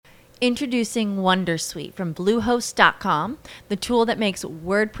Introducing Wondersuite from Bluehost.com, the tool that makes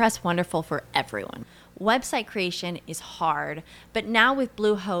WordPress wonderful for everyone. Website creation is hard, but now with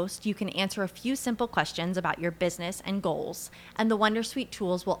Bluehost, you can answer a few simple questions about your business and goals, and the Wondersuite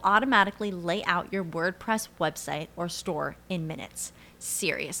tools will automatically lay out your WordPress website or store in minutes.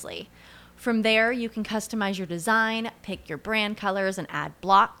 Seriously. From there, you can customize your design, pick your brand colors, and add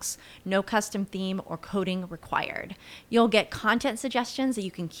blocks. No custom theme or coding required. You'll get content suggestions that you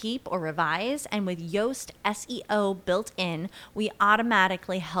can keep or revise, and with Yoast SEO built in, we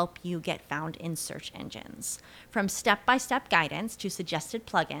automatically help you get found in search engines. From step-by-step guidance to suggested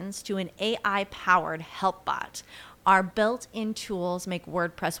plugins to an AI-powered help bot, our built-in tools make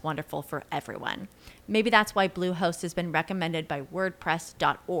WordPress wonderful for everyone. Maybe that's why Bluehost has been recommended by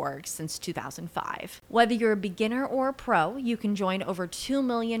WordPress.org since 2005. Whether you're a beginner or a pro, you can join over 2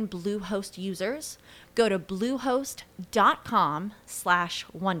 million Bluehost users. Go to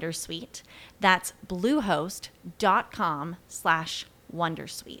bluehost.com/wondersuite. That's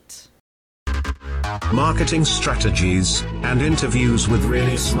bluehost.com/wondersuite. Marketing strategies and interviews with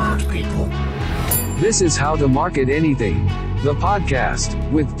really smart people. This is How to Market Anything, the podcast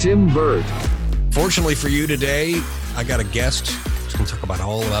with Tim Burt. Fortunately for you today, I got a guest who's going to talk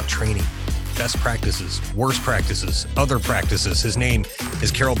all about training, best practices, worst practices, other practices. His name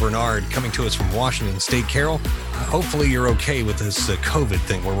is Carol Bernard, coming to us from Washington State. Carol, hopefully you're okay with this COVID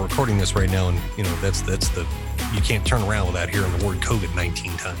thing. We're recording this right now, and that's the you can't turn around without hearing the word COVID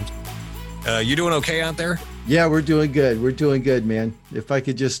 19 times. You doing okay out there? Yeah, we're doing good. We're doing good, man. If I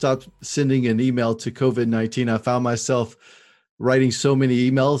could just stop sending an email to COVID-19, I found myself writing so many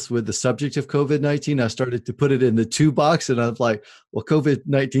emails with the subject of COVID-19. I started to put it in the to box, and I was like, well,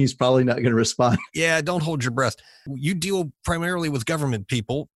 COVID-19 is probably not going to respond. Yeah, don't hold your breath. You deal primarily with government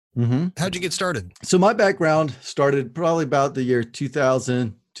people. Mm-hmm. How'd you get started? So my background started probably about the year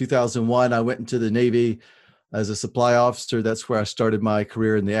 2000, 2001. I went into the Navy as a supply officer. That's where I started my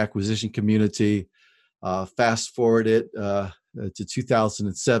career in the acquisition community. Fast forward it to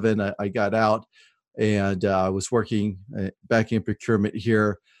 2007, I got out, and I was working back in procurement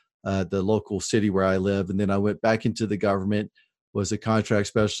here, the local city where I live. And then I went back into the government, was a contract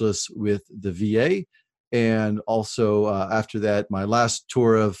specialist with the VA. And also after that, my last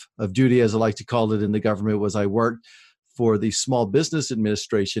tour of duty, as I like to call it in the government, was I worked for the Small Business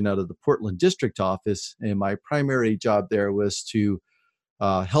Administration out of the Portland District Office. And my primary job there was to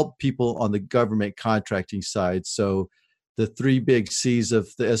help people on the government contracting side. So the 3 big C's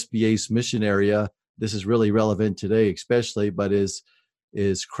of the SBA's mission area, this is really relevant today, especially, but is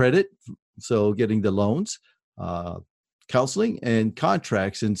credit. So getting the loans, counseling, and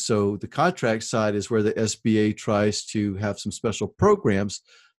contracts. And so the contract side is where the SBA tries to have some special programs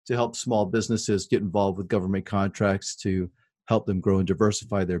to help small businesses get involved with government contracts to help them grow and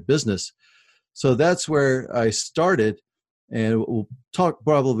diversify their business. So that's where I started. And we'll talk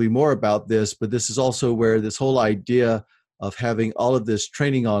probably more about this, but this is also where this whole idea of having all of this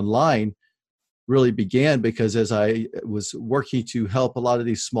training online really began, because as I was working to help a lot of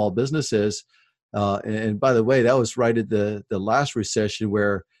these small businesses, and by the way, that was right at the last recession,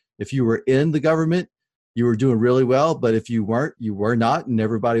 where if you were in the government, you were doing really well, but if you weren't, you were not, and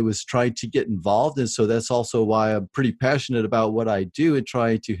everybody was trying to get involved. And so that's also why I'm pretty passionate about what I do and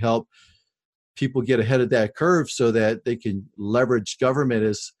trying to help people get ahead of that curve so that they can leverage government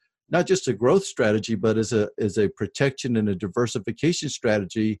as not just a growth strategy, but as a protection and a diversification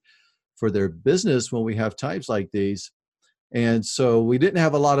strategy for their business when we have times like these. And so we didn't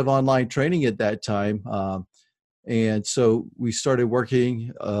have a lot of online training at that time. And so we started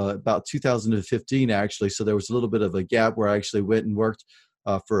working about 2015, actually. So there was a little bit of a gap where I actually went and worked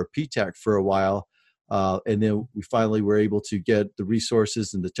for a PTAC for a while. And then we finally were able to get the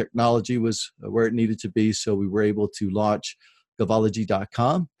resources, and the technology was where it needed to be. So we were able to launch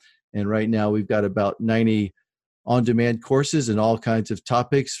Govology.com. And right now we've got about 90 on-demand courses in all kinds of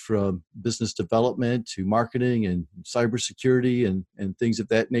topics, from business development to marketing and cybersecurity and things of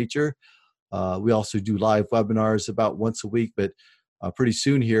that nature. We also do live webinars about once a week, but pretty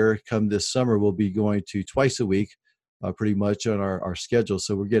soon here, come this summer, we'll be going to twice a week, pretty much on our schedule.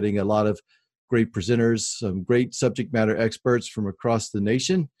 So we're getting a lot of great presenters, some great subject matter experts from across the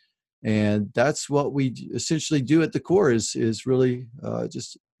nation. And that's what we essentially do at the core is really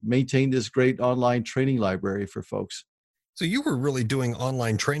just maintain this great online training library for folks. So you were really doing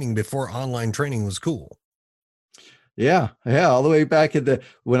online training before online training was cool. Yeah. All the way back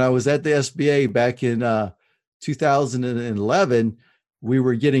when I was at the SBA back in 2011, we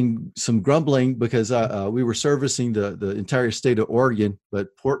were getting some grumbling because we were servicing the entire state of Oregon,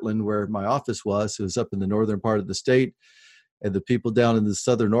 but Portland, where my office was up in the northern part of the state. And the people down in the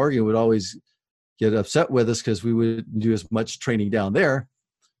Southern Oregon would always get upset with us because we wouldn't do as much training down there.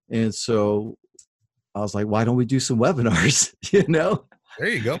 And so I was like, why don't we do some webinars, There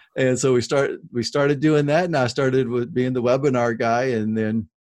you go. And so we started doing that, and I started with being the webinar guy, and then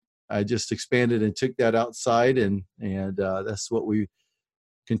I just expanded and took that outside, and that's what we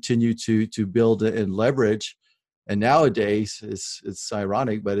continue to build and leverage. And nowadays, it's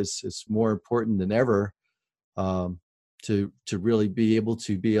ironic, but it's more important than ever to really be able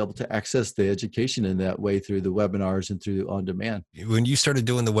to access the education in that way through the webinars and through on demand. When you started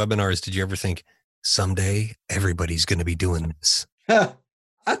doing the webinars, did you ever think someday everybody's going to be doing this?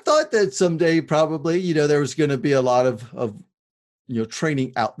 I thought that someday probably, there was going to be a lot of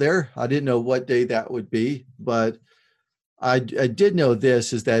training out there. I didn't know what day that would be, but I did know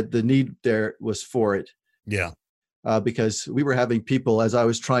this, is that the need there was for it. Yeah. Because we were having people, as I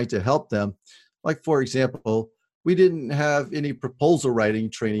was trying to help them, like, for example, we didn't have any proposal writing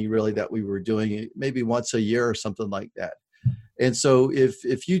training really that we were doing, maybe once a year or something like that. And so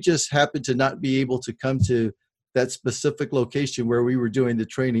if you just happen to not be able to come to that specific location where we were doing the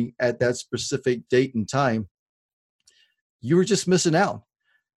training at that specific date and time, you were just missing out.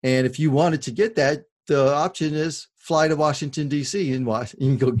 And if you wanted to get that, the option is fly to Washington, D.C. and you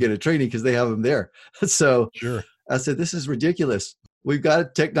can go get a training because they have them there. So sure. I said, this is ridiculous. We've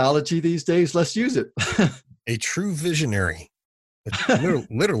got technology these days. Let's use it. A true visionary.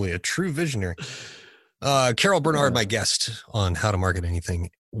 Literally a true visionary. Carol Bernard, my guest on How to Market Anything.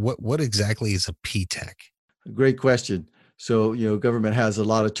 What exactly is a PTech? Great question. So, government has a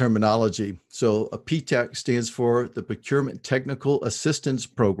lot of terminology. So a PTech stands for the Procurement Technical Assistance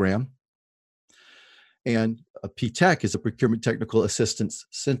Program. And a PTech is a Procurement Technical Assistance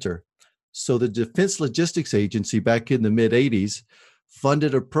Center. So the Defense Logistics Agency back in the mid-'80s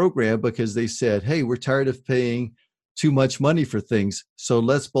funded a program because they said, hey, we're tired of paying too much money for things. So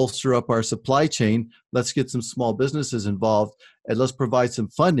let's bolster up our supply chain. Let's get some small businesses involved, and let's provide some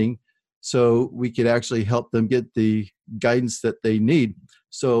funding so we could actually help them get the guidance that they need.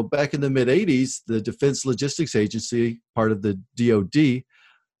 So back in the mid-'80s, the Defense Logistics Agency, part of the DoD,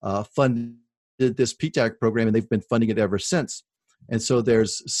 funded this PTAC program, and they've been funding it ever since. And so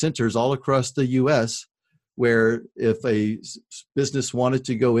there's centers all across the U.S. where if a business wanted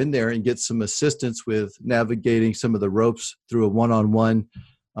to go in there and get some assistance with navigating some of the ropes through a one-on-one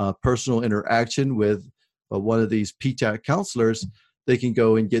personal interaction with one of these PTAC counselors, they can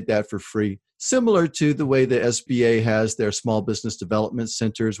go and get that for free. Similar to the way the SBA has their small business development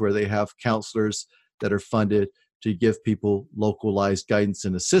centers where they have counselors that are funded to give people localized guidance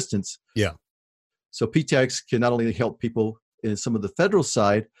and assistance. Yeah. So PTACs can not only help people in some of the federal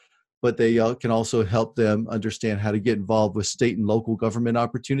side, but they can also help them understand how to get involved with state and local government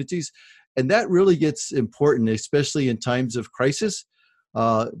opportunities. And that really gets important, especially in times of crisis,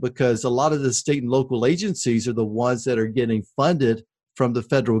 because a lot of the state and local agencies are the ones that are getting funded from the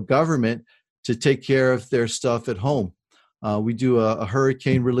federal government to take care of their stuff at home. We do a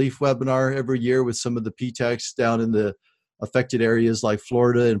hurricane relief webinar every year with some of the PTACs down in the affected areas like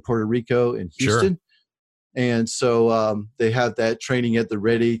Florida and Puerto Rico and Houston. Sure. And so they have that training at the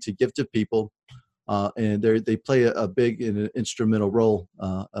ready to give to people. And they play a big and instrumental role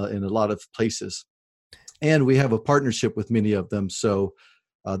in a lot of places. And we have a partnership with many of them. So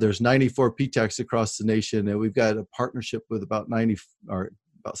there's 94 PTACs across the nation, and we've got a partnership with about 90 or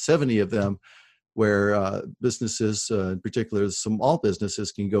about 70 of them where businesses, in particular small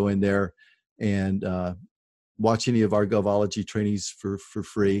businesses, can go in there and watch any of our Govology trainings for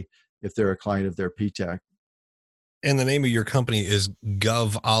free if they're a client of their PTAC. And the name of your company is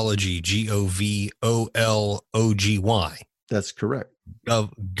Govology, Govology. That's correct.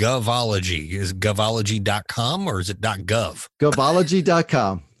 Govology. Is govology.com or is it .gov?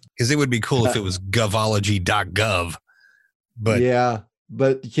 Govology.com. Because it would be cool if it was govology.gov. But yeah,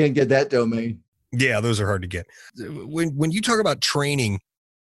 but you can't get that domain. Yeah, those are hard to get. When you talk about training,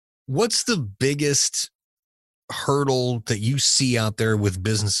 what's the biggest hurdle that you see out there with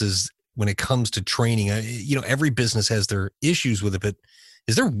businesses when it comes to training? Every business has their issues with it, but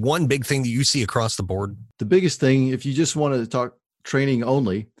is there one big thing that you see across the board? The biggest thing, if you just wanted to talk training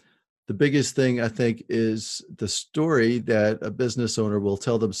only, the biggest thing I think is the story that a business owner will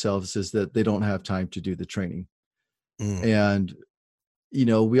tell themselves is that they don't have time to do the training. And,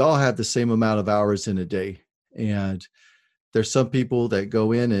 we all have the same amount of hours in a day. And there's some people that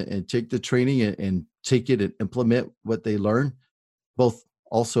go in and take the training and take it and implement what they learn, both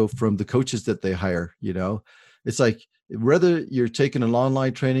also from the coaches that they hire. It's like, whether you're taking an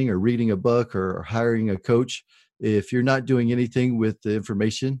online training or reading a book or hiring a coach, if you're not doing anything with the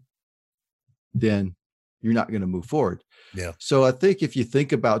information, then you're not going to move forward. Yeah. So I think if you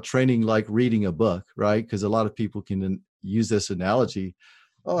think about training like reading a book, right? Because a lot of people can use this analogy.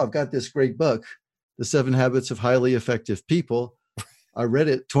 Oh, I've got this great book, The 7 Habits of Highly Effective People. I read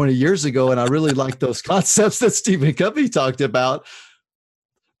it 20 years ago and I really like those concepts that Stephen Covey talked about.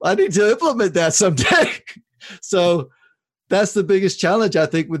 I need to implement that someday. So that's the biggest challenge, I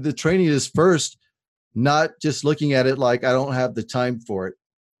think, with the training is first, not just looking at it like I don't have the time for it.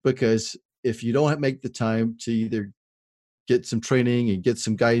 Because if you don't make the time to either get some training and get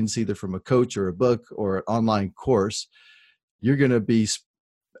some guidance, either from a coach or a book or an online course, you're going to be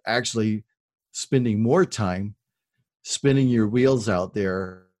actually spending more time spinning your wheels out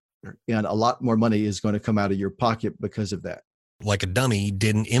there, and a lot more money is going to come out of your pocket because of that. Like a dummy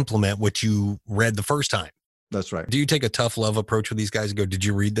didn't implement what you read the first time. That's right. Do you take a tough love approach with these guys and go, did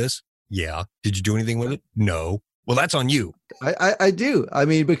you read this? Yeah. Did you do anything with it? No. Well, that's on you. I do. I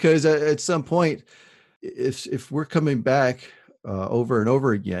mean, because at some point, if we're coming back over and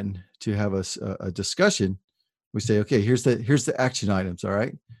over again to have a discussion, we say, okay, here's the action items. All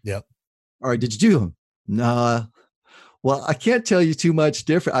right. Yep. All right. Did you do them? Nah. Well, I can't tell you too much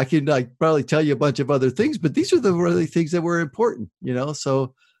different. I can probably tell you a bunch of other things, but these are the really things that were important,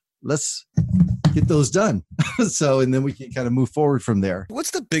 so let's get those done. And then we can kind of move forward from there.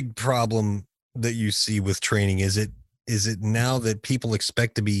 What's the big problem that you see with training? Is it now that people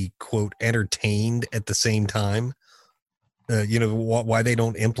expect to be, quote, entertained at the same time? Why they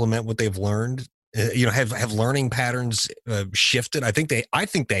don't implement what they've learned? Have learning patterns shifted? I think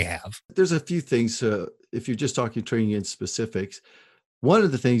they have. There's a few things. If you're just talking training in specifics, one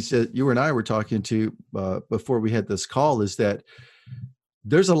of the things that you and I were talking to before we had this call is that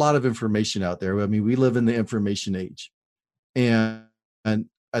there's a lot of information out there. I mean, we live in the information age, and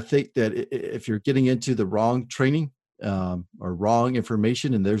I think that if you're getting into the wrong training or wrong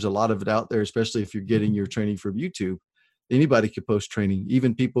information, and there's a lot of it out there, especially if you're getting your training from YouTube, anybody could post training.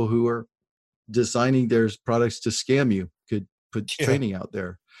 Even people who are designing their products to scam you could put training out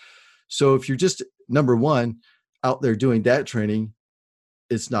there. So if you're just, number one, out there doing that training,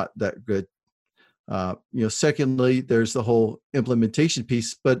 it's not that good. Secondly, there's the whole implementation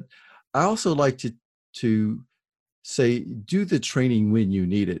piece, but I also like to say, do the training when you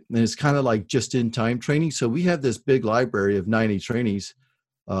need it. And it's kind of like just in time training. So we have this big library of 90 trainings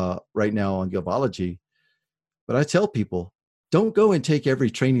right now on Gavology. But I tell people, don't go and take every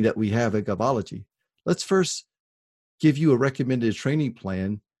training that we have at Gavology. Let's first give you a recommended training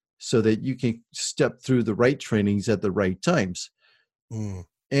plan so that you can step through the right trainings at the right times.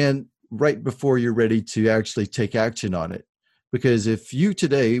 And right before you're ready to actually take action on it. Because if you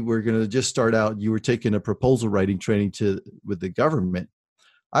today were going to just start out, you were taking a proposal writing training with the government.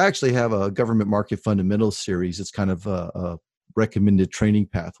 I actually have a government market fundamentals series. It's kind of a recommended training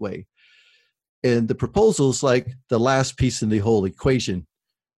pathway. And the proposal is like the last piece in the whole equation.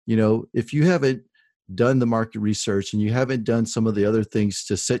 If you haven't done the market research and you haven't done some of the other things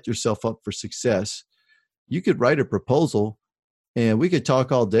to set yourself up for success, you could write a proposal and we could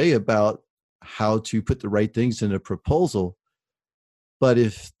talk all day about how to put the right things in a proposal. But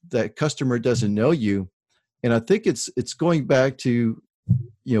if that customer doesn't know you, and I think it's going back to,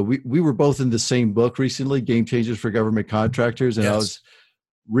 we were both in the same book recently, Game Changers for Government Contractors. And yes. I was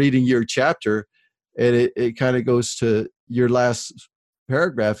reading your chapter, and it kind of goes to your last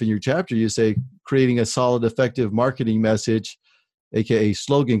paragraph in your chapter. You say, creating a solid, effective marketing message, aka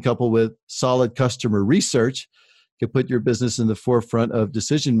slogan, coupled with solid customer research, can put your business in the forefront of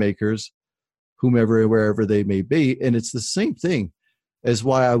decision makers, whomever, wherever they may be. And it's the same thing as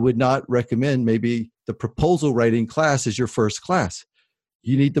why I would not recommend maybe the proposal writing class as your first class.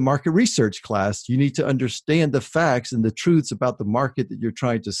 You need the market research class. You need to understand the facts and the truths about the market that you're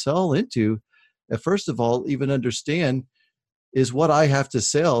trying to sell into. And first of all, even understand, is what I have to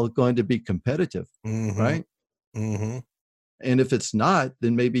sell going to be competitive, right? Mm-hmm. And if it's not,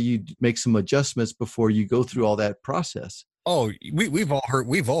 then maybe you make some adjustments before you go through all that process. Oh, we've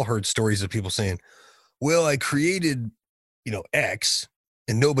all heard stories of people saying, well, I created, X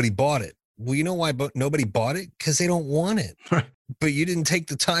and nobody bought it. Well, you know why nobody bought it? Because they don't want it. Right. But you didn't take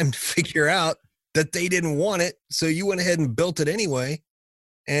the time to figure out that they didn't want it. So you went ahead and built it anyway.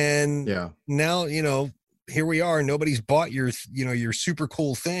 And now, here we are. Nobody's bought your super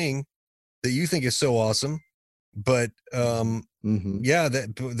cool thing that you think is so awesome. But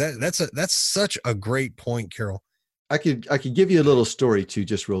that's such a great point, Carol. I could give you a little story too,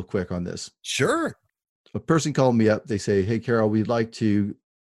 just real quick on this. Sure. A person called me up. They say, "Hey, Carol, we'd like to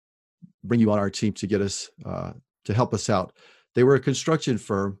bring you on our team to get us to help us out." They were a construction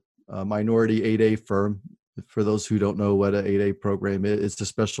firm, a minority 8A firm, For those who don't know what an 8A program is, it's a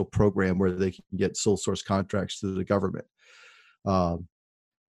special program where they can get sole source contracts through the government.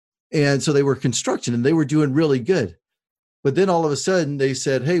 And so they were construction and they were doing really good. But then all of a sudden they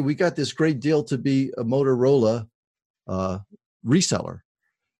said, hey, we got this great deal to be a Motorola reseller.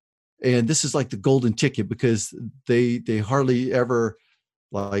 And this is like the golden ticket because they hardly ever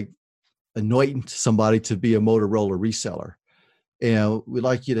like anoint somebody to be a Motorola reseller. And we'd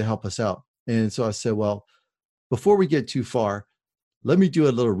like you to help us out. And so I said, well, before we get too far, let me do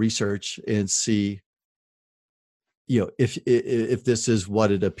a little research and see, if this is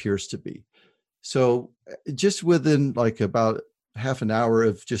what it appears to be. So just within like about half an hour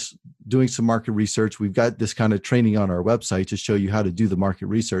of just doing some market research, we've got this kind of training on our website to show you how to do the market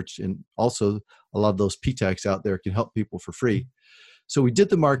research. And also a lot of those PTACs out there can help people for free. So we did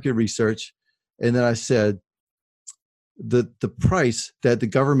the market research. And then I said, the price that the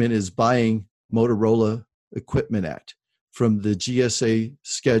government is buying Motorola equipment at from the GSA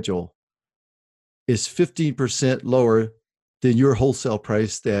schedule is 15% lower than your wholesale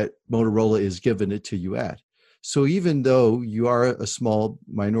price that Motorola is giving it to you at. So even though you are a small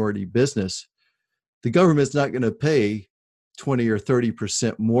minority business, the government's not going to pay 20 or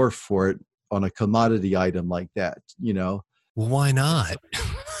 30% more for it on a commodity item like that, Well, why not?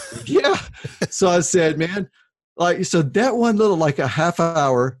 Yeah. So I said, man, so that one little, like a half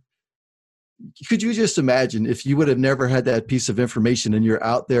hour, could you just imagine if you would have never had that piece of information and you're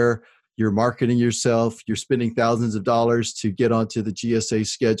out there, you're marketing yourself, you're spending thousands of dollars to get onto the GSA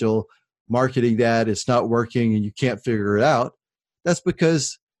schedule, marketing that, it's not working and you can't figure it out. That's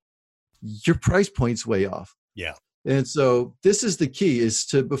because your price point's way off. Yeah. And so this is the key, is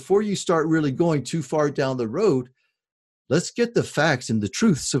to, before you start really going too far down the road, let's get the facts and the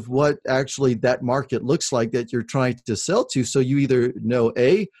truths of what actually that market looks like that you're trying to sell to. So you either know,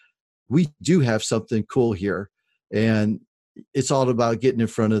 A, we do have something cool here, and it's all about getting in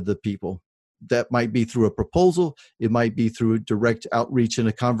front of the people. That might be through a proposal. It might be through direct outreach in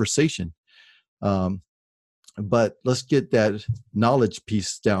a conversation. But let's get that knowledge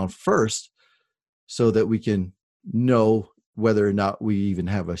piece down first so that we can know whether or not we even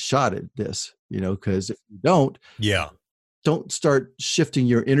have a shot at this, because if you don't start shifting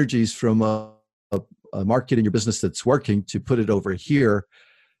your energies from a market in your business that's working to put it over here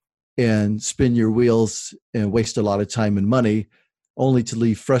and spin your wheels and waste a lot of time and money only to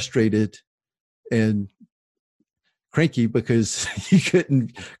leave frustrated and cranky because you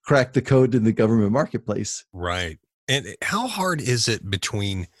couldn't crack the code in the government marketplace. Right. And how hard is it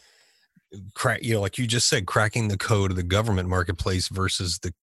between like you just said, cracking the code of the government marketplace versus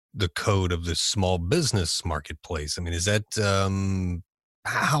the code of the small business marketplace? I mean, is that,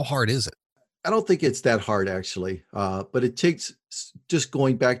 how hard is it? I don't think it's that hard actually, but it takes just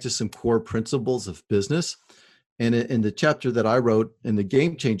going back to some core principles of business. And in the chapter that I wrote in the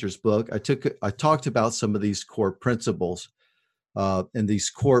Game Changers book, I talked about some of these core principles and these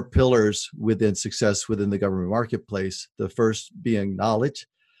core pillars within success within the government marketplace. The first being knowledge,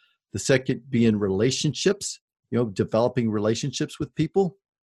 the second being relationships, developing relationships with people.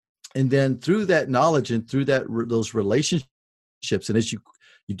 And then through that knowledge and through those relationships, and as you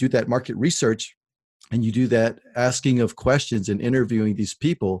do that market research and you do that asking of questions and interviewing these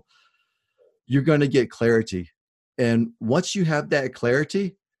people, you're going to get clarity. And once you have that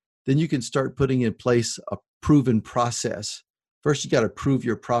clarity, then you can start putting in place a proven process. First, you got to prove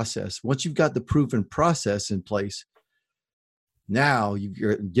your process. Once you've got the proven process in place, now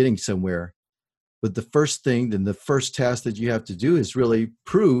you're getting somewhere. But the first thing and the first task that you have to do is really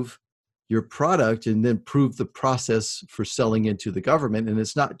prove your product and then prove the process for selling into the government. And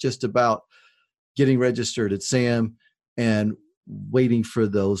it's not just about getting registered at SAM and waiting for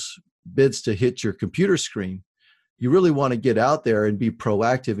those bids to hit your computer screen. You really want to get out there and be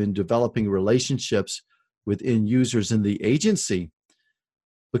proactive in developing relationships with end users in the agency,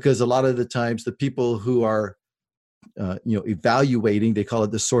 because a lot of the times the people who are evaluating, they call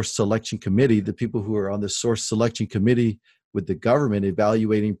it the source selection committee, the people who are on the source selection committee with the government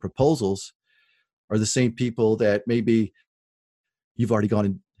evaluating proposals are the same people that maybe you've already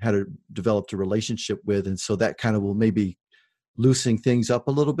gone and developed a relationship with. And so that kind of will maybe loosen things up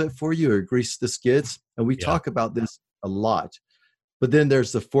a little bit for you or grease the skids. And we talk about this a lot. But then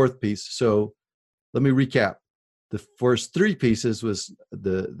there's the fourth piece. So let me recap. The first three pieces was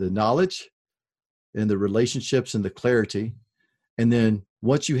the knowledge and the relationships and the clarity. And then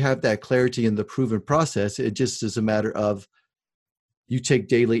once you have that clarity in the proven process, it just is a matter of you take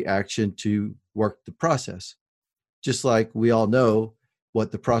daily action to work the process. Just like we all know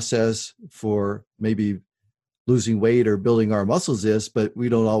what the process for maybe losing weight or building our muscles is, but we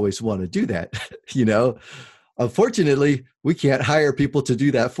don't always want to do that. Unfortunately, we can't hire people to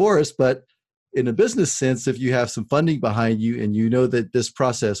do that for us, but in a business sense, if you have some funding behind you and you know that this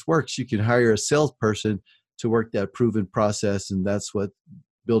process works, you can hire a salesperson to work that proven process. And that's what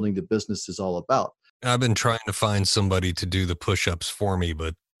building the business is all about. I've been trying to find somebody to do the push-ups for me,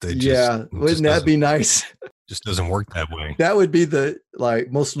 but wouldn't that be nice? Just doesn't work that way. That would be the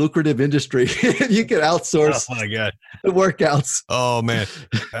most lucrative industry. You could outsource Oh my God. the workouts. Oh man.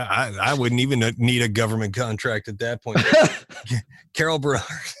 I wouldn't even need a government contract at that point. Carol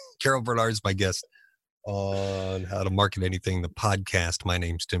Bernard's my guest on How to Market Anything, the podcast. My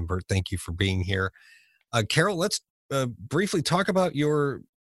name's Tim Burt. Thank you for being here. Carol, let's briefly talk about your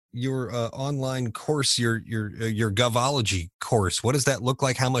online course, your Govology course. What does that look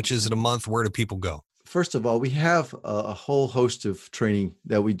like? How much is it a month? Where do people go? First of all, we have a whole host of training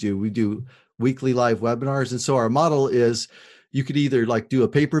that we do. We do weekly live webinars. And so our model is you could either do a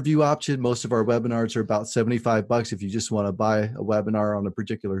pay-per-view option. Most of our webinars are about $75 if you just want to buy a webinar on a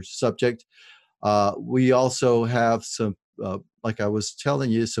particular subject. We also have some, like I was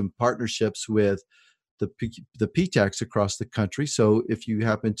telling you, some partnerships with the PTACs across the country. So if you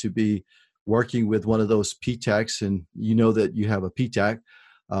happen to be working with one of those PTACs and you know that you have a PTAC,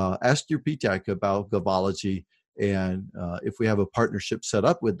 ask your PTAC about Govology. And if we have a partnership set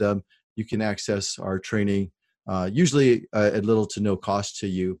up with them, you can access our training, usually at little to no cost to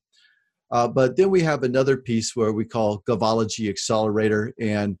you. But then we have another piece where we call Govology Accelerator.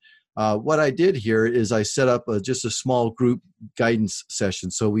 And what I did here is I set up just a small group guidance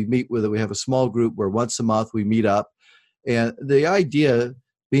session. So we have a small group where once a month we meet up. And the idea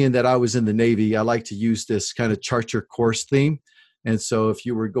being that I was in the Navy, I like to use this kind of chart your course theme. And so if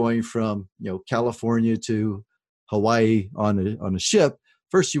you were going from California to Hawaii on a ship,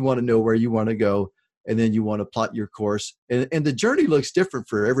 first you want to know where you want to go, and then you want to plot your course. And the journey looks different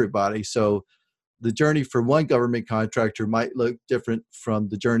for everybody. So the journey for one government contractor might look different from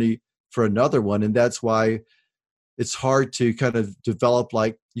the journey for another one. And that's why it's hard to kind of develop,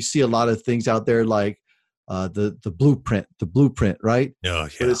 you see a lot of things out there like the blueprint, right? Oh, yeah.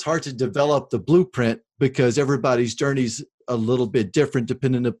 But it's hard to develop the blueprint because everybody's journey's a little bit different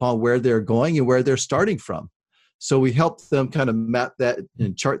depending upon where they're going and where they're starting from. So we help them kind of map that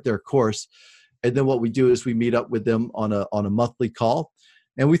and chart their course. And then what we do is we meet up with them on a monthly call,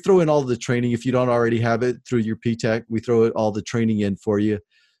 and we throw in all the training. If you don't already have it through your PTAC, we throw all the training in for you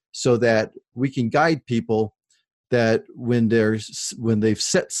so that we can guide people that when they've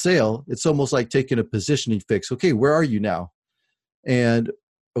set sail, it's almost like taking a positioning fix. Okay, where are you now? And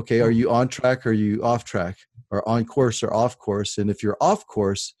okay, are you on track or are you off track, or on course or off course? And if you're off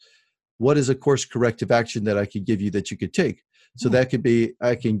course, what is a course corrective action that I could give you that you could take? So that could be,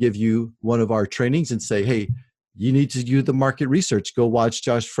 I can give you one of our trainings and say, hey, you need to do the market research. Go watch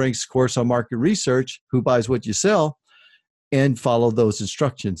Josh Frank's course on market research, Who Buys What You Sell, and follow those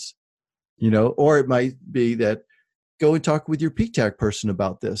instructions. Or it might be that go and talk with your PTAC person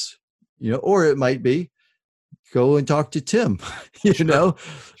about this, or it might be go and talk to Tim,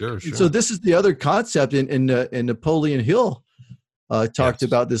 Sure. So this is the other concept in Napoleon Hill talked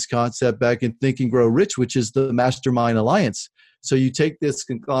about this concept back in Think and Grow Rich, which is the Mastermind Alliance. So you take this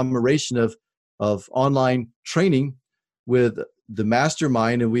conglomeration of online training with the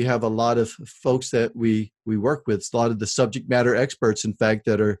mastermind, and we have a lot of folks that we work with, a lot of the subject matter experts, in fact,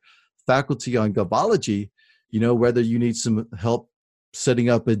 that are faculty on Govology, whether you need some help setting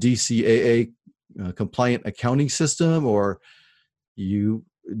up a DCAA compliant accounting system, or you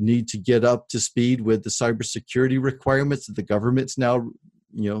need to get up to speed with the cybersecurity requirements that the government's now,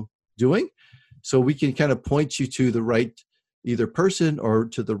 doing. So we can kind of point you to the right either person or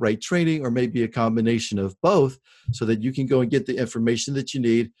to the right training, or maybe a combination of both, so that you can go and get the information that you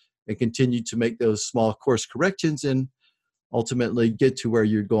need and continue to make those small course corrections and ultimately get to where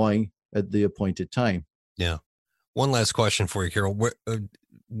you're going at the appointed time. Yeah. One last question for you, Carol.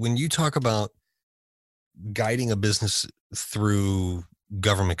 When you talk about guiding a business through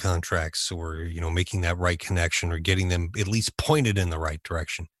government contracts, or making that right connection, or getting them at least pointed in the right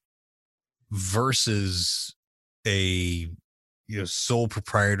direction, versus a sole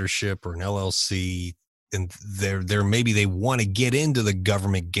proprietorship or an LLC, and they're maybe they want to get into the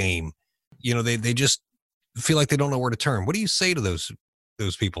government game, they just feel like they don't know where to turn. What do you say to those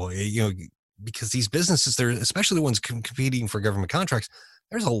people? Because these businesses, they're especially the ones competing for government contracts,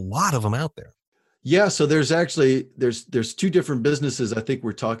 there's a lot of them out there. Yeah, so there's actually there's two different businesses I think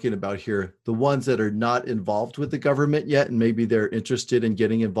we're talking about here. The ones that are not involved with the government yet, and maybe they're interested in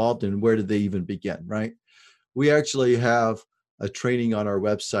getting involved, and where do they even begin, right? We actually have a training on our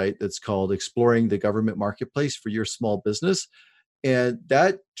website that's called Exploring the Government Marketplace for Your Small Business. And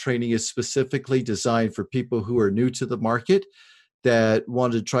that training is specifically designed for people who are new to the market that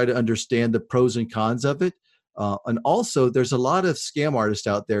want to try to understand the pros and cons of it. And also, there's a lot of scam artists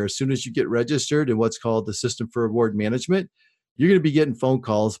out there. As soon as you get registered in what's called the System for Award Management, you're going to be getting phone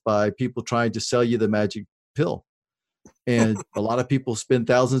calls by people trying to sell you the magic pill. And a lot of people spend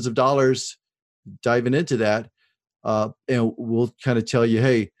thousands of dollars diving into that. And we'll kind of tell you,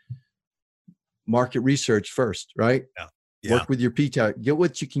 hey, market research first, right? Yeah. Work with your PTAC, get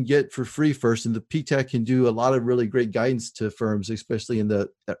what you can get for free first. And the PTAC can do a lot of really great guidance to firms, especially in the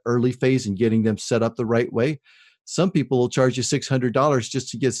early phase and getting them set up the right way. Some people will charge you $600 just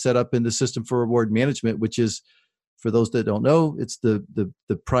to get set up in the System for Award Management, which is, for those that don't know, it's the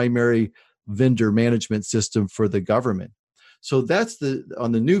primary vendor management system for the government. So that's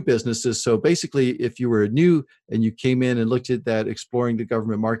on the new businesses. So basically, if you were new and you came in and looked at that Exploring the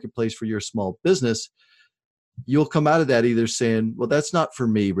Government Marketplace for Your Small Business, you'll come out of that either saying, well, that's not for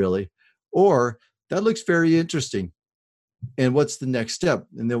me really, or that looks very interesting. And what's the next step?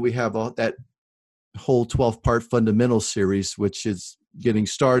 And then we have that whole 12-part fundamental series, which is getting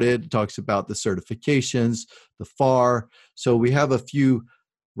started, talks about the certifications, the FAR. So we have a few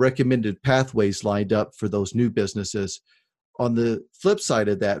recommended pathways lined up for those new businesses. On the flip side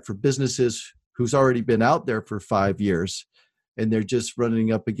of that, for businesses who's already been out there for 5 years and they're just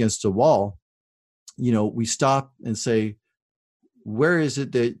running up against a wall, we stop and say, where is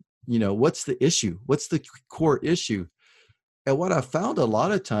it that, what's the issue? What's the core issue? And what I found a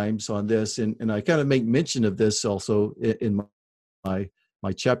lot of times on this, and I kind of make mention of this also in my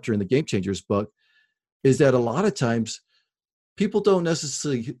chapter in the Game Changers book, is that a lot of times people don't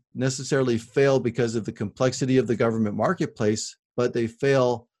necessarily fail because of the complexity of the government marketplace, but they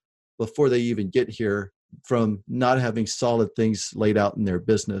fail before they even get here from not having solid things laid out in their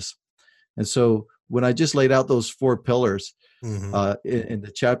business. And so when I just laid out those 4 pillars in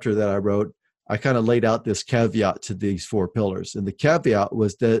the chapter that I wrote, I kind of laid out this caveat to these 4 pillars. And the caveat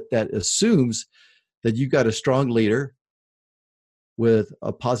was that assumes that you got a strong leader with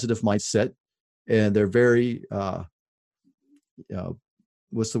a positive mindset, and they're very,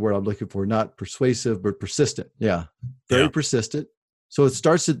 what's the word I'm looking for? Not persuasive, but persistent. Yeah, very persistent. So it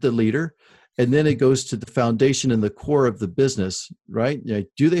starts at the leader, and then it goes to the foundation and the core of the business, right?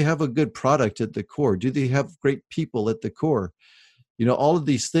 Do they have a good product at the core? Do they have great people at the core? All of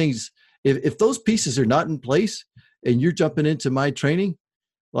these things, if those pieces are not in place and you're jumping into my training,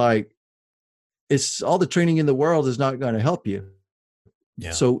 it's all the training in the world is not going to help you.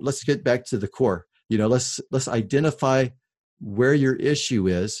 Yeah. So let's get back to the core. Let's identify where your issue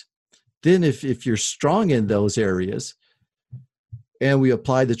is. Then if you're strong in those areas, and we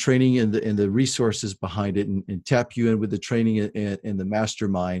apply the training and the resources behind it and tap you in with the training and the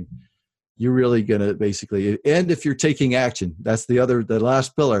mastermind, you're really going to basically, and if you're taking action, that's the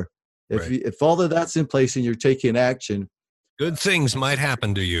last pillar. If all of that's in place and you're taking action, good things might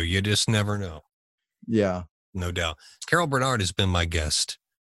happen to you. You just never know. Yeah. No doubt. Carol Bernard has been my guest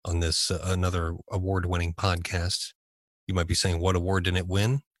on this, another award-winning podcast. You might be saying, what award didn't it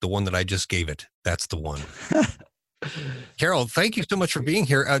win? The one that I just gave it. That's the one. Carol, thank you so much for being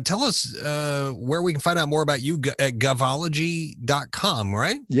here. Tell us where we can find out more about you at govology.com,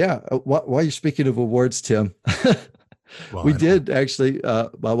 right? Yeah. While you're speaking of awards, Tim, we did actually,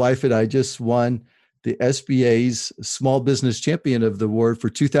 my wife and I just won the SBA's Small Business Champion of the Award for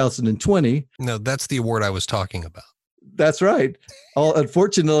 2020. No, that's the award I was talking about. That's right.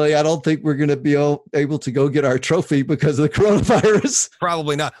 Unfortunately, I don't think we're going to be able to go get our trophy because of the coronavirus.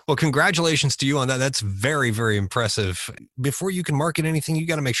 Probably not. Well, congratulations to you on that. That's very, very impressive. Before you can market anything, you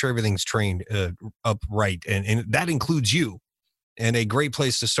got to make sure everything's trained up right. And that includes you. And a great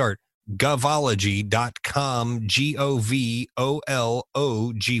place to start, govology.com, GOVOLOGY.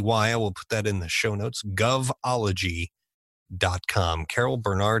 I will put that in the show notes, govology.com. Carol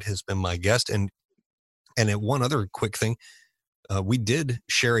Bernard has been my guest. And one other quick thing, we did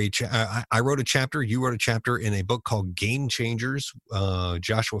share I wrote a chapter, you wrote a chapter in a book called Game Changers,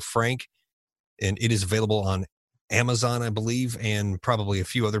 Joshua Frank, and it is available on Amazon, I believe, and probably a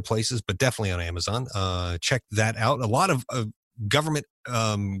few other places, but definitely on Amazon. Check that out. A lot of government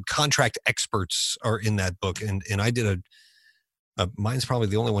contract experts are in that book, and I did mine's probably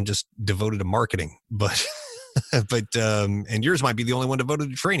the only one just devoted to marketing, but and yours might be the only one devoted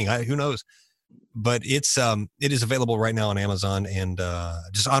to training. Who knows? But it is available right now on Amazon, and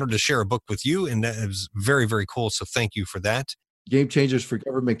just honored to share a book with you, and that is very, very cool. So thank you for that. Game Changers for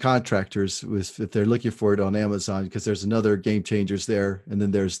Government Contractors, if they're looking for it on Amazon, because there's another Game Changers there, and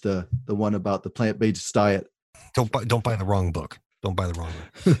then there's the one about the plant-based diet. Don't buy the wrong book. Don't buy the wrong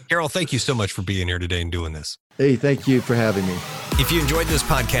one. Carol, thank you so much for being here today and doing this. Hey, thank you for having me. If you enjoyed this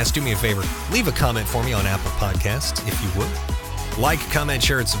podcast, do me a favor. Leave a comment for me on Apple Podcasts, if you would. Like, comment,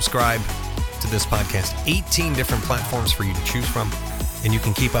 share, and subscribe to this podcast. 18 different platforms for you to choose from. And you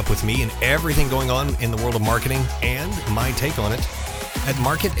can keep up with me and everything going on in the world of marketing and my take on it at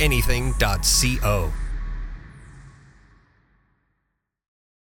marketanything.co.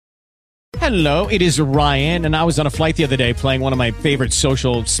 Hello, it is Ryan, and I was on a flight the other day playing one of my favorite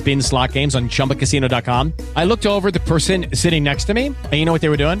social spin slot games on ChumbaCasino.com. I looked over at the person sitting next to me, and you know what they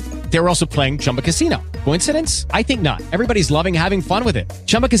were doing? They were also playing Chumba Casino. Coincidence? I think not. Everybody's loving having fun with it.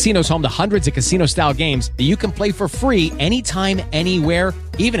 Chumba Casino is home to hundreds of casino-style games that you can play for free anytime, anywhere,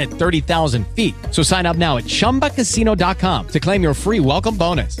 even at 30,000 feet. So sign up now at ChumbaCasino.com to claim your free welcome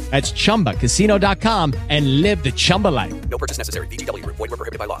bonus. That's ChumbaCasino.com and live the Chumba life. No purchase necessary. VGW Group. Void where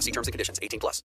prohibited by law. See terms and conditions. 18+.